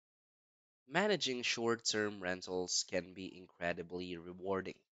Managing short term rentals can be incredibly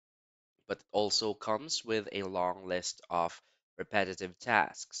rewarding, but it also comes with a long list of repetitive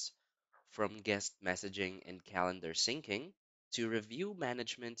tasks, from guest messaging and calendar syncing to review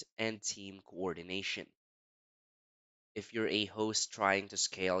management and team coordination. If you're a host trying to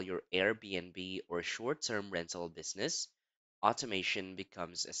scale your Airbnb or short term rental business, automation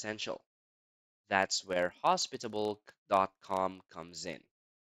becomes essential. That's where Hospitable.com comes in.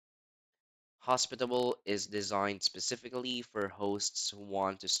 Hospitable is designed specifically for hosts who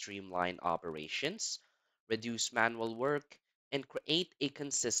want to streamline operations, reduce manual work, and create a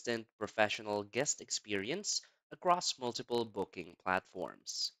consistent professional guest experience across multiple booking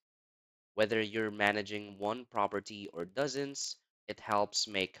platforms. Whether you're managing one property or dozens, it helps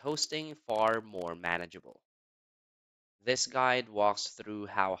make hosting far more manageable. This guide walks through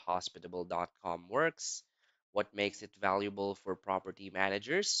how Hospitable.com works, what makes it valuable for property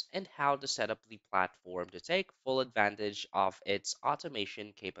managers, and how to set up the platform to take full advantage of its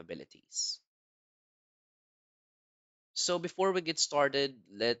automation capabilities. So, before we get started,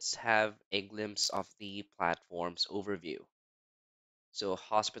 let's have a glimpse of the platform's overview. So,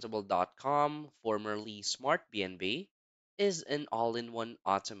 Hospitable.com, formerly SmartBnB, is an all in one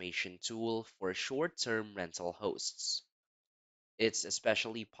automation tool for short term rental hosts. It's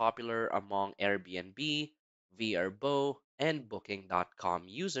especially popular among Airbnb, Vrbo, and Booking.com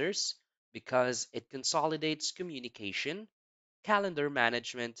users because it consolidates communication, calendar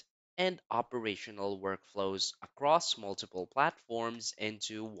management, and operational workflows across multiple platforms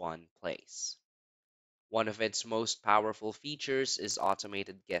into one place. One of its most powerful features is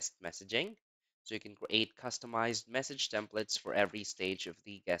automated guest messaging. So you can create customized message templates for every stage of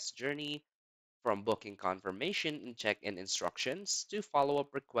the guest journey, from booking confirmation and check-in instructions to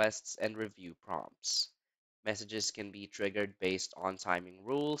follow-up requests and review prompts. Messages can be triggered based on timing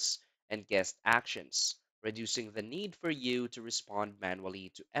rules and guest actions, reducing the need for you to respond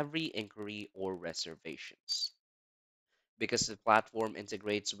manually to every inquiry or reservations. Because the platform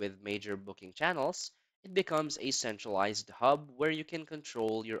integrates with major booking channels, it becomes a centralized hub where you can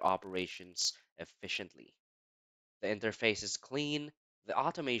control your operations efficiently. The interface is clean, the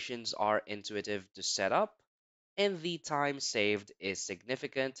automations are intuitive to set up, and the time saved is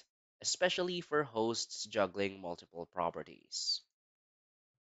significant, especially for hosts juggling multiple properties.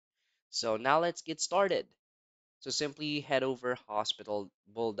 So now let's get started. So simply head over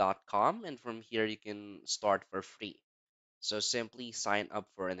hospitalbull.com, and from here you can start for free. So simply sign up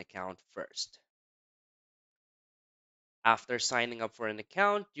for an account first. After signing up for an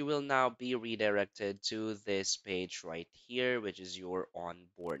account, you will now be redirected to this page right here, which is your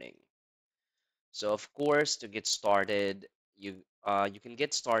onboarding. So of course, to get started, you can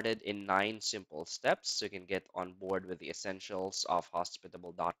get started in 9 simple steps. So you can get on board with the essentials of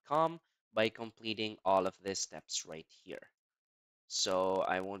hospitable.com by completing all of these steps right here. So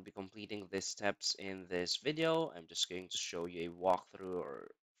I won't be completing these steps in this video. I'm just going to show you a walkthrough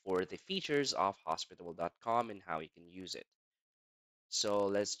for the features of hospitable.com and how you can use it. So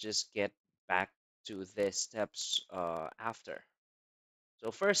let's just get back to the steps after. So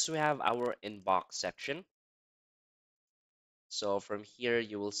first we have our inbox section. So from here,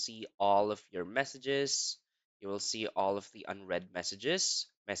 you will see all of your messages. You will see all of the unread messages,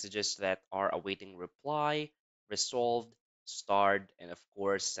 messages that are awaiting reply, resolved, starred, and of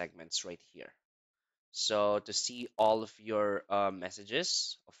course, segments right here. So to see all of your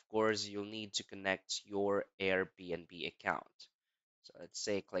messages, of course, you'll need to connect your Airbnb account. So let's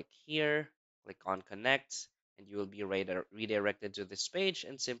say click here, click on connect, and you will be redirected to this page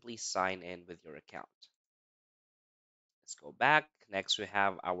and simply sign in with your account. Let's go back. Next, we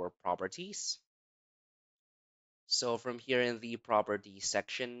have our properties. So from here in the property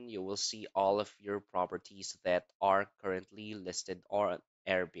section, you will see all of your properties that are currently listed on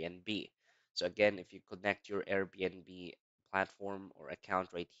Airbnb. So again, if you connect your Airbnb platform or account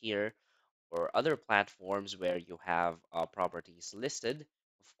right here, or other platforms where you have properties listed,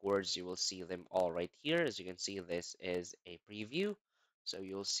 of course, you will see them all right here. As you can see, this is a preview. So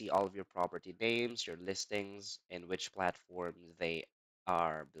you'll see all of your property names, your listings, and which platform they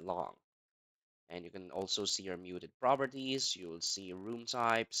are belong. And you can also see your muted properties. You will see room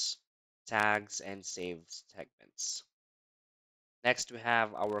types, tags, and saved segments. Next, we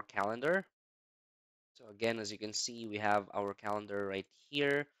have our calendar. So again, as you can see, we have our calendar right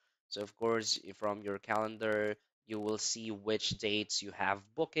here. So of course, from your calendar, you will see which dates you have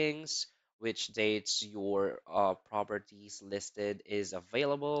bookings, which dates your properties listed is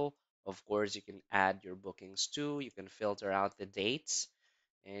available. Of course, you can add your bookings too. You can filter out the dates,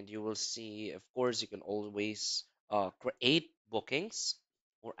 and you will see, of course, you can always create bookings.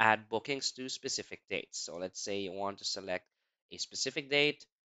 or add bookings to specific dates. So let's say you want to select a specific date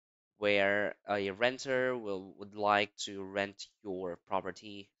where a renter would like to rent your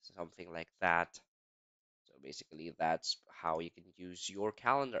property, something like that. So basically, that's how you can use your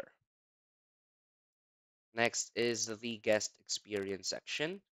calendar. Next is the guest experience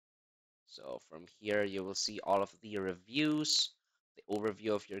section. So from here, you will see all of the reviews, the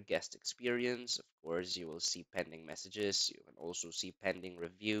overview of your guest experience. Of course, you will see pending messages. You can also see pending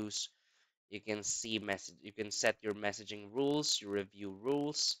reviews. You can see message. You can set your messaging rules, your review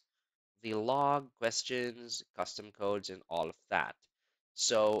rules, the log, questions, custom codes, and all of that.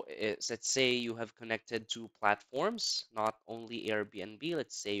 So let's say you have connected two platforms, not only Airbnb.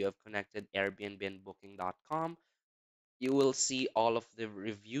 Let's say you have connected Airbnb and Booking.com. You will see all of the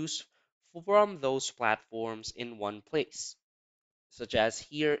reviews from those platforms in one place, such as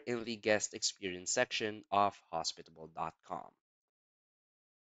here in the guest experience section of hospitable.com.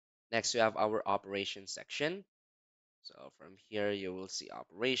 Next, we have our operations section. So from here, you will see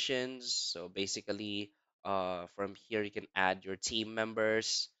operations. So basically, from here, you can add your team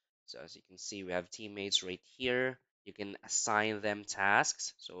members. So as you can see, we have teammates right here. You can assign them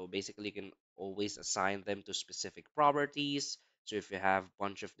tasks. So basically, you can always assign them to specific properties. So if you have a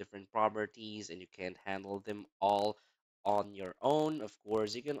bunch of different properties and you can't handle them all on your own, of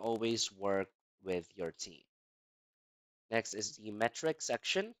course, you can always work with your team. Next is the metrics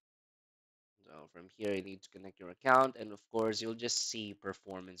section. So from here, you need to connect your account, and of course, you'll just see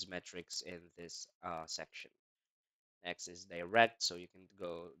performance metrics in this section. Next is direct, so you can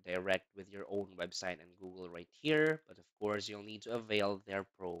go direct with your own website and Google right here, but of course, you'll need to avail their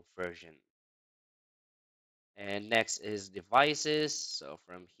pro version. And next is devices. So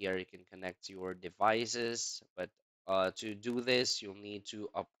from here, you can connect your devices, but to do this, you'll need to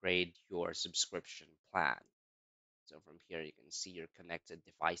upgrade your subscription plan. So from here, you can see your connected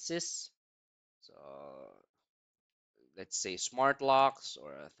devices. So let's say smart locks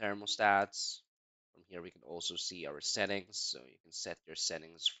or thermostats. From here, we can also see our settings. So you can set your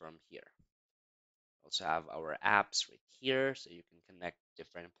settings from here. Also have our apps right here. So you can connect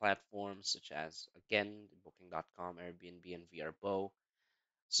different platforms such as, again, Booking.com, Airbnb, and VRBO.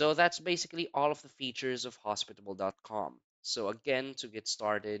 So that's basically all of the features of Hospitable.com. So again, to get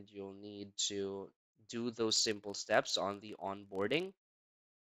started, you'll need to do those simple steps on the onboarding.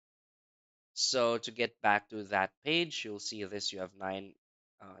 So to get back to that page, you'll see this. You have nine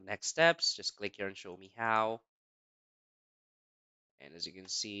next steps. Just click here and show me how. And as you can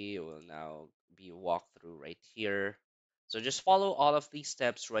see, it will now be walked through right here. So just follow all of these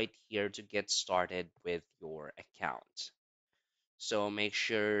steps right here to get started with your account. So make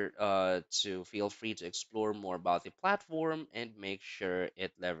sure to feel free to explore more about the platform and make sure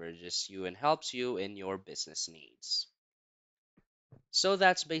it leverages you and helps you in your business needs. So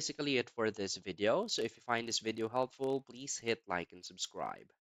that's basically it for this video. So if you find this video helpful, please hit like and subscribe.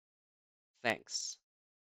 Thanks.